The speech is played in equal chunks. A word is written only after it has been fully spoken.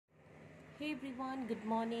Hey everyone, good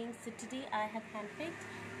morning. So today I have handpicked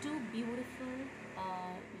two beautiful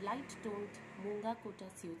light toned Munga Kota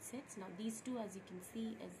suit sets. Now these two, as you can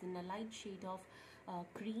see, is in a light shade of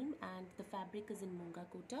cream, and the fabric is in Munga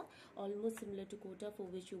Kota, almost similar to Kota, for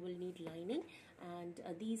which you will need lining. And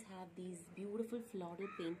these have these beautiful floral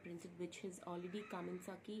paint printed, which has already come in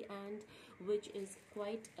Saki and which is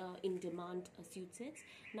quite in demand suit sets.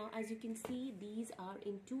 Now as you can see, these are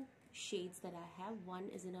in two shades that I have. One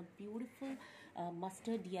is in a beautiful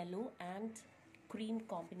mustard yellow and cream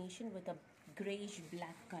combination with a grayish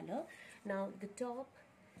black color. Now the top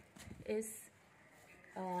is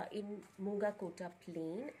in Munga Kota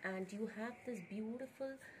plain, and you have this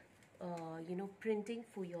beautiful printing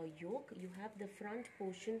for your yoke. You have the front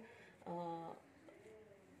portion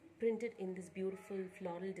printed in this beautiful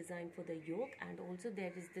floral design for the yoke, and also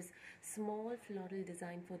there is this small floral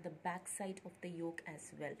design for the back side of the yoke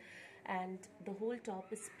as well. And the whole top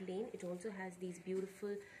is plain. It also has these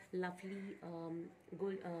beautiful lovely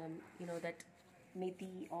gold that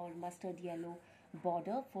methi or mustard yellow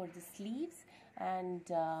border for the sleeves, and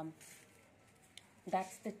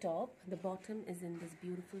that's the top. The bottom is in this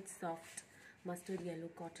beautiful soft mustard yellow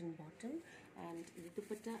cotton bottom, and the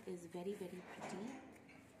dupatta is very pretty,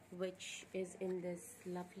 which is in this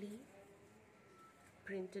lovely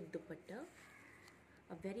printed dupatta.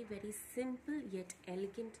 A very simple yet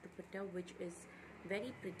elegant dupatta, which is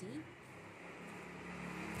very pretty.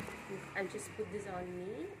 I'll just put this on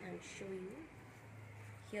me and show you.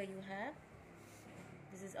 Here you have,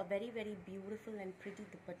 this is a very beautiful and pretty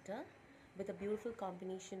dupatta with a beautiful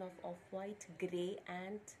combination of off-white, grey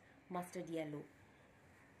and mustard yellow.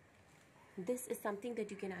 This is something that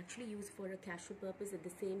you can actually use for a casual purpose. At the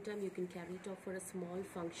same time, you can carry it off for a small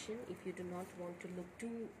function if you do not want to look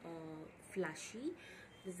too flashy.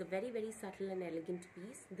 This is a very subtle and elegant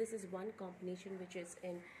piece. This is one combination which is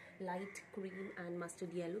in light cream and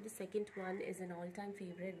mustard yellow. The second one is an all-time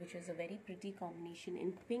favorite, which is a very pretty combination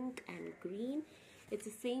in pink and green. It's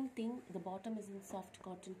the same thing. The bottom is in soft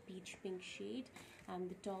cotton peach pink shade, and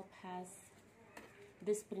the top has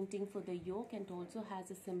this printing for the yoke, and also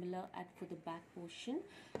has a similar for the back portion.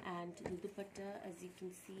 And the dupatta, as you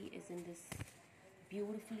can see, is in this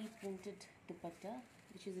beautifully printed dupatta,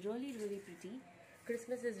 which is really pretty.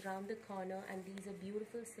 Christmas is round the corner, and these are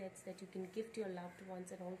beautiful sets that you can gift your loved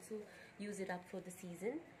ones and also use it up for the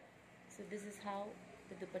season. So this is how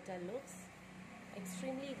the dupatta looks.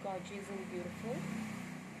 Extremely gorgeous and beautiful.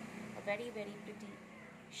 A very pretty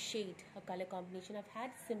shade, a color combination. I've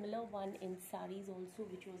had similar one in saris also,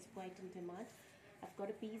 which was quite in demand. I've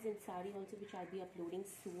got a piece in sari also, which I'll be uploading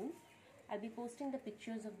soon. I'll be posting the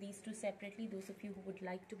pictures of these two separately. Those of you who would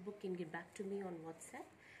like to book can get back to me on WhatsApp.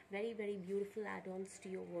 Very beautiful add-ons to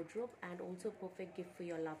your wardrobe, and also a perfect gift for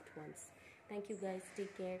your loved ones. Thank you guys.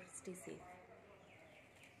 Take care. Stay safe.